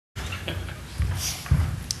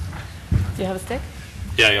Do you have a stick?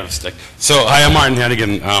 Yeah, I have a stick. So, hi, I'm Martin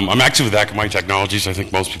Hannigan. I'm actually with Akamai Technologies. I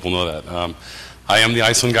think most people know that. I am the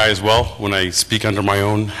Iceland guy as well. When I speak under my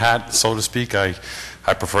own hat, so to speak, I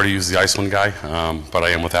prefer to use the Iceland guy, but I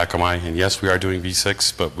am with Akamai. And yes, we are doing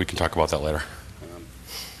V6, but we can talk about that later.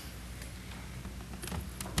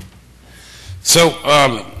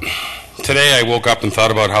 Today I woke up and thought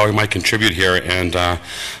about how I might contribute here, and I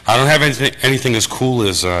don't have anything as cool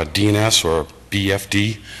as DNS or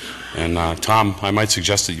BFD. And Tom, I might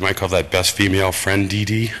suggest that you might call that best female friend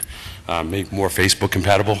DD, maybe more Facebook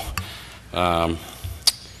compatible.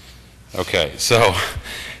 Okay, so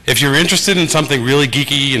if you're interested in something really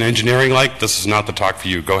geeky and engineering-like, this is not the talk for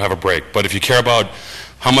you. Go have a break. But if you care about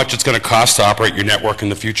how much it's going to cost to operate your network in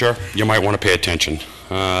the future, you might want to pay attention.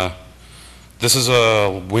 This is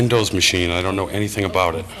a Windows machine. I don't know anything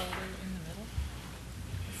about it.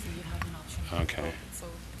 Okay.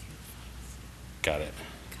 Got it.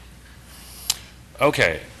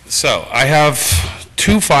 Okay, so I have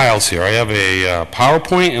two files here. I have a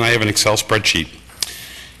PowerPoint and I have an Excel spreadsheet.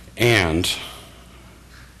 And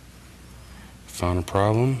found a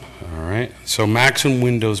problem. All right. So Macs and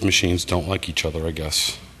Windows machines don't like each other, I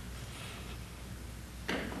guess.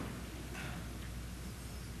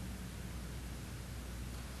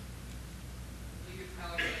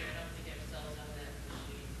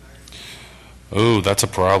 Oh, that's a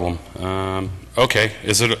problem. Okay,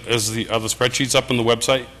 are the spreadsheets up on the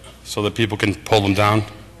website so that people can pull them down?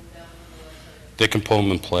 They can pull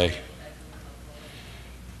them and play.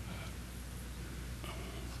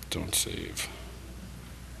 Don't save.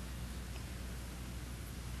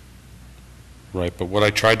 Right, but what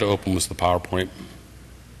I tried to open was the PowerPoint.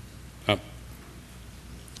 Oh.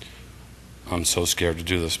 I'm so scared to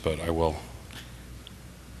do this, but I will.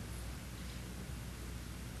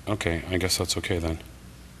 Okay, I guess that's okay then.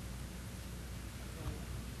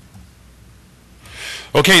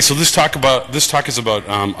 Okay, so this talk is about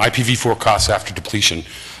IPv4 costs after depletion.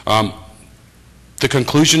 The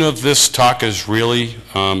conclusion of this talk is really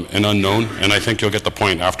an unknown, and I think you'll get the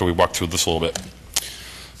point after we walk through this a little bit.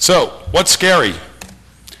 So, what's scary?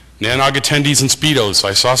 Nanog attendees and Speedos.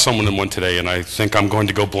 I saw someone in one today, and I think I'm going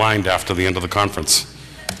to go blind after the end of the conference.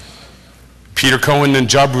 Peter Cohen and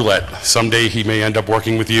Job Roulette. Someday he may end up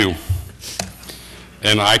working with you.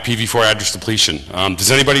 And IPv4 address depletion. Does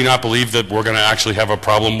anybody not believe that we're going to actually have a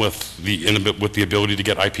problem with the ability to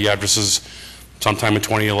get IP addresses sometime in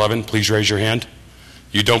 2011? Please raise your hand.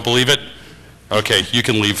 You don't believe it? Okay, you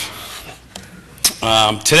can leave.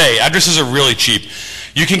 Today, addresses are really cheap.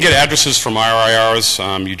 You can get addresses from RIRs.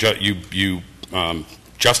 You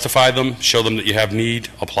justify them, show them that you have need,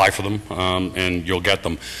 apply for them, and you'll get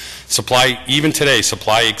them. Supply, even today,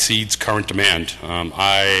 supply exceeds current demand.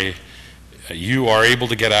 You are able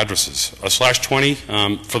to get addresses. A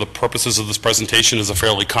 /20, for the purposes of this presentation, is a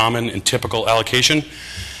fairly common and typical allocation.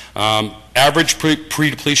 Average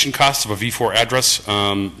pre-depletion cost of a V4 address,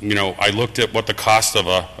 I looked at what the cost of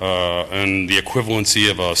and the equivalency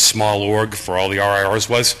of a small org for all the RIRs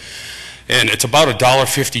was, and it's about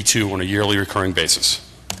 $1.52 on a yearly recurring basis.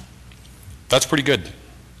 That's pretty good.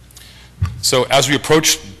 So as we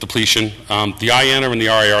approach depletion, the IANA and the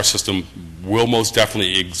RIR system will most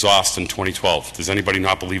definitely exhaust in 2012. Does anybody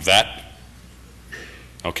not believe that?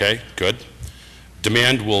 Okay, good.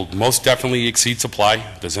 Demand will most definitely exceed supply.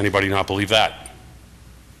 Does anybody not believe that?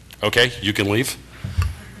 Okay, you can leave.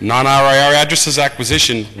 Non-RIR addresses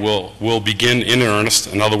acquisition will begin in earnest.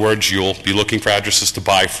 In other words, you'll be looking for addresses to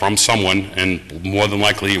buy from someone, and more than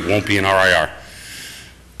likely it won't be an RIR.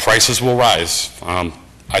 Prices will rise.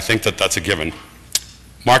 I think that that's a given.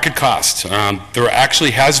 Market cost. There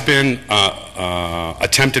actually has been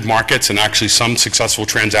attempted markets and actually some successful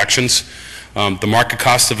transactions. The market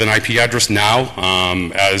cost of an IP address now,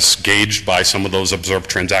 as gauged by some of those observed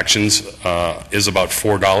transactions, is about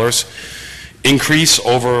 $4. Increase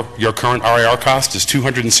over your current RIR cost is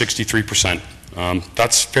 263%.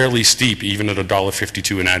 That's fairly steep, even at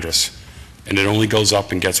 $1.52 an address. And it only goes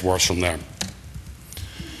up and gets worse from there.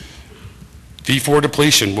 V4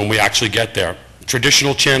 depletion, when we actually get there.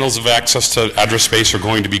 Traditional channels of access to address space are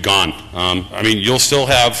going to be gone. You'll still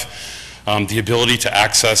have the ability to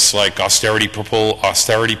access like austerity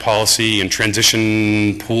policy and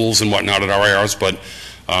transition pools and whatnot at RIRs, but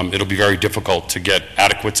it'll be very difficult to get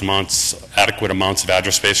adequate amounts of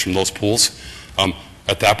address space from those pools.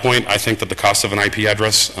 At that point, I think that the cost of an IP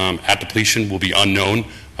address at depletion will be unknown.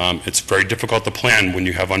 It's very difficult to plan when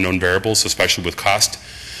you have unknown variables, especially with cost.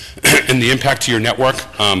 And the impact to your network,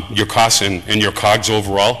 your costs and your COGS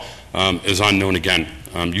overall is unknown again.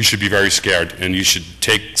 You should be very scared, and you should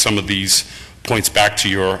take some of these points back to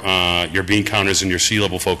your bean counters and your sea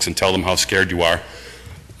level folks and tell them how scared you are.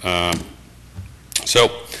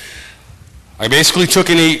 So I basically took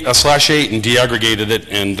a /8 and de-aggregated it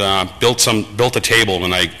and built a table.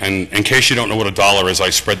 And in case you don't know what a dollar is,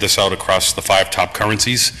 I spread this out across the 5 top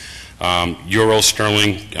currencies: euro,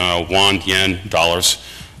 sterling, won, yen, dollars.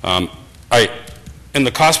 In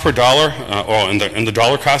the cost per dollar, or in the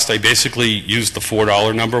dollar cost, I basically used the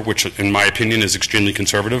 $4 number, which in my opinion is extremely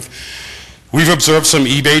conservative. We've observed some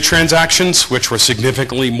eBay transactions which were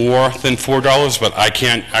significantly more than $4, but I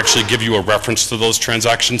can't actually give you a reference to those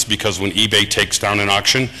transactions because when eBay takes down an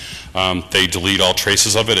auction, they delete all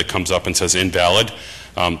traces of it. It comes up and says invalid.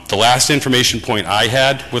 The last information point I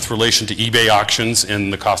had with relation to eBay auctions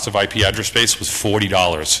and the cost of IP address space was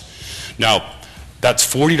 $40. Now, that's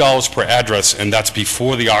 $40 per address, and that's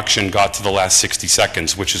before the auction got to the last 60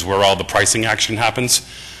 seconds, which is where all the pricing action happens.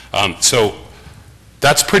 So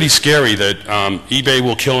that's pretty scary that eBay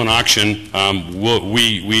will kill an auction.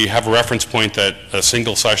 We have a reference point that a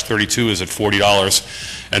single /32 is at $40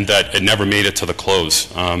 and that it never made it to the close.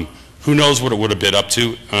 Who knows what it would have bid up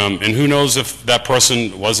to? And who knows if that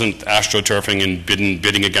person wasn't astroturfing and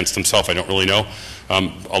bidding against himself? I don't really know.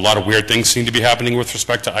 A lot of weird things seem to be happening with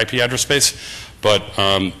respect to IP address space. But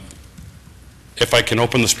if I can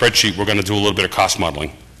open the spreadsheet, we're going to do a little bit of cost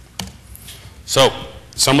modeling. So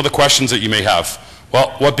some of the questions that you may have.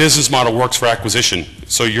 Well, what business model works for acquisition?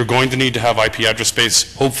 So you're going to need to have IP address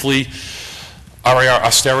space. Hopefully, RIR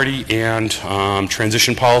austerity and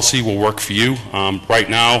transition policy will work for you. Right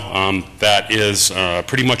now, that is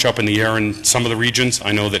pretty much up in the air in some of the regions.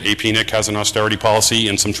 I know that APNIC has an austerity policy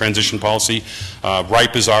and some transition policy.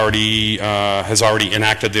 RIPE has already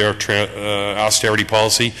enacted their austerity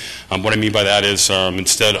policy. What I mean by that is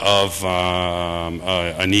instead of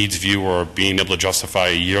a needs view or being able to justify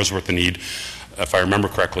a year's worth of need, if I remember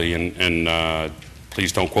correctly, and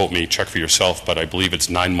please don't quote me, check for yourself, but I believe it's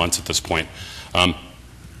 9 months at this point.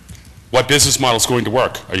 What business model is going to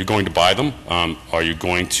work? Are you going to buy them? Are you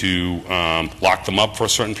going to lock them up for a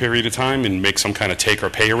certain period of time and make some kind of take or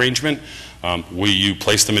pay arrangement? Will you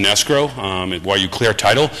place them in escrow while you clear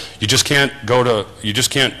title? You just can't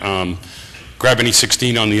grab any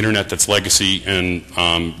 16 on the internet that's legacy and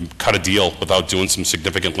cut a deal without doing some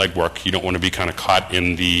significant legwork. You don't want to be kind of caught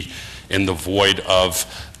in the void of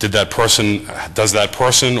does that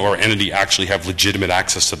person or entity actually have legitimate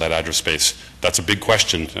access to that address space? That's a big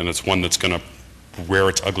question, and it's one that's going to rear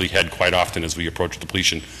its ugly head quite often as we approach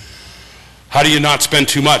depletion. How do you not spend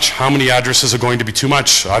too much? How many addresses are going to be too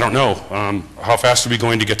much? I don't know. How fast are we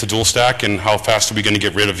going to get to dual stack, and how fast are we going to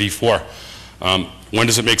get rid of V4? When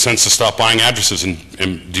does it make sense to stop buying addresses,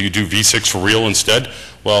 and do you do V6 for real instead?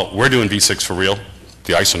 Well, we're doing V6 for real,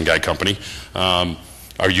 the Iceland guy company.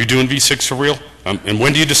 Are you doing V6 for real? And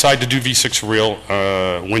when do you decide to do V6 for real?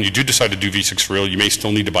 When you do decide to do V6 for real, you may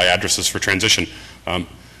still need to buy addresses for transition. And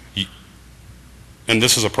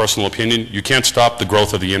this is a personal opinion. You can't stop the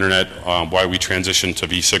growth of the internet while we transition to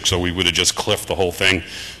V6, so we would have just cliffed the whole thing,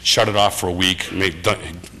 shut it off for a week,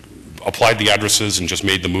 applied the addresses, and just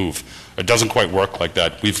made the move. It doesn't quite work like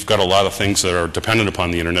that. We've got a lot of things that are dependent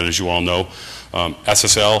upon the internet, as you all know.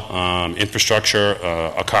 SSL, infrastructure,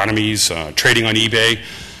 economies, trading on eBay,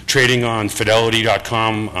 trading on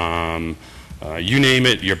Fidelity.com, you name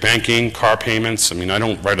it, your banking, car payments. I mean, I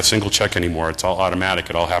don't write a single check anymore. It's all automatic.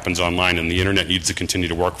 It all happens online, and the internet needs to continue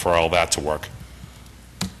to work for all that to work.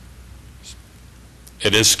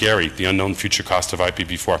 It is scary, the unknown future cost of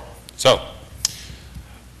IPv4. So,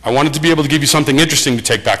 I wanted to be able to give you something interesting to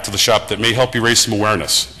take back to the shop that may help you raise some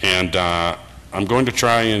awareness. And I'm going to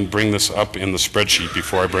try and bring this up in the spreadsheet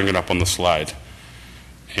before I bring it up on the slide.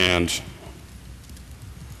 And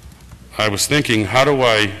I was thinking, how do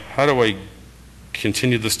I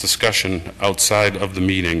continue this discussion outside of the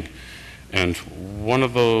meeting? And one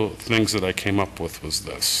of the things that I came up with was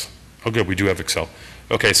this. Oh, good, we do have Excel.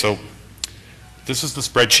 Okay, so this is the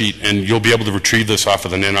spreadsheet, and you'll be able to retrieve this off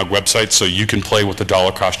of the NANOG website so you can play with the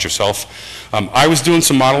dollar cost yourself. I was doing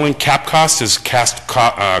some modeling. Cap cost is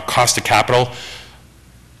cost of capital.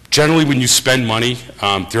 Generally, when you spend money,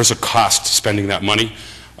 there's a cost to spending that money.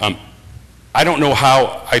 I don't know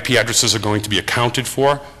how IP addresses are going to be accounted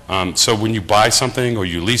for. So when you buy something, or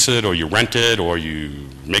you lease it, or you rent it, or you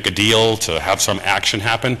make a deal to have some action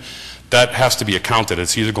happen, that has to be accounted.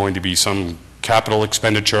 It's either going to be some capital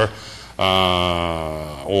expenditure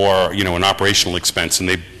or an operational expense, and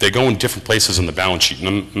they go in different places in the balance sheet.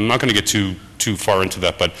 And I'm not going to get too far into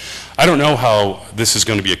that, but I don't know how this is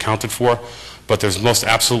going to be accounted for. But there's most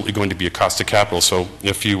absolutely going to be a cost of capital. So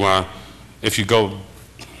if you go,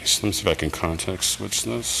 let me see if I can context switch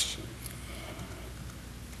this.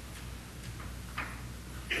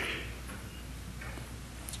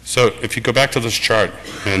 So if you go back to this chart,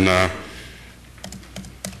 and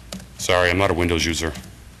sorry, I'm not a Windows user.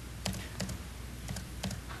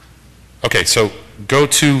 Okay, so go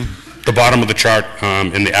to the bottom of the chart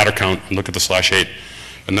in the adder count and look at the /8,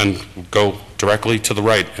 and then go directly to the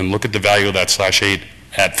right and look at the value of that /8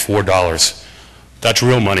 at $4. That's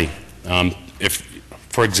real money. If,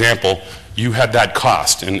 for example, you had that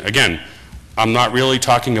cost, and again, I'm not really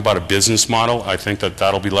talking about a business model. I think that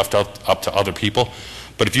that'll be left up to other people.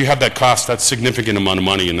 But if you have that cost, that's a significant amount of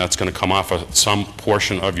money, and that's going to come off of some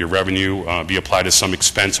portion of your revenue, be applied as some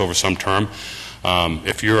expense over some term.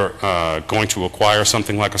 If you're going to acquire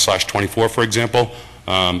something like a /24, for example,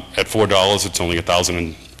 at $4, it's only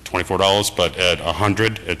 $1,024, but at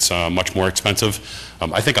 100, it's much more expensive.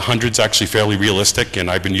 I think 100 is actually fairly realistic,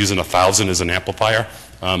 and I've been using 1,000 as an amplifier.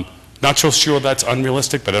 Not so sure that's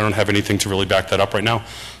unrealistic, but I don't have anything to really back that up right now.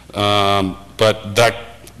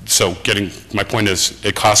 So my point is,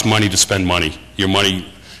 it costs money to spend money. Your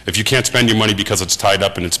money, if you can't spend your money because it's tied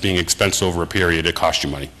up and it's being expensed over a period, it costs you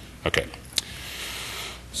money. Okay.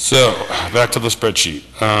 So, back to the spreadsheet.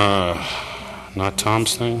 Not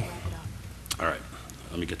Tom's thing? All right,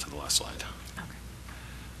 let me get to the last slide. Okay.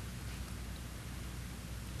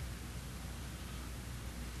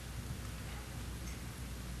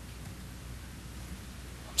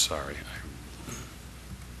 I'm sorry.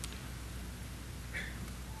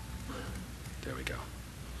 There we go.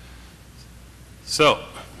 So,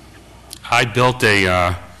 I built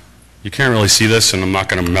a, you can't really see this, and I'm not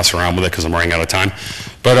going to mess around with it because I'm running out of time,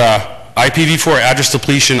 but IPv4 address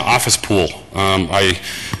depletion office pool.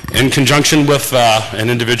 In conjunction with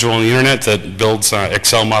an individual on the internet that builds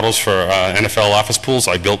Excel models for NFL office pools,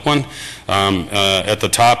 I built one. At the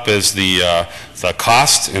top is the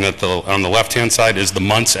cost, and on the left-hand side is the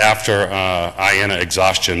months after IANA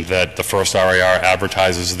exhaustion that the first RIR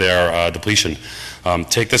advertises their depletion.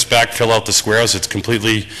 Take this back, fill out the squares. It's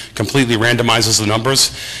completely randomizes the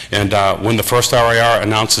numbers. And when the first RIR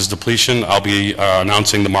announces depletion, I'll be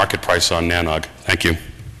announcing the market price on Nanog. Thank you.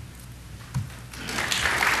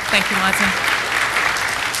 Thank you, Martin.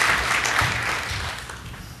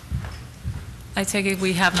 I take it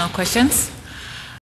we have no questions.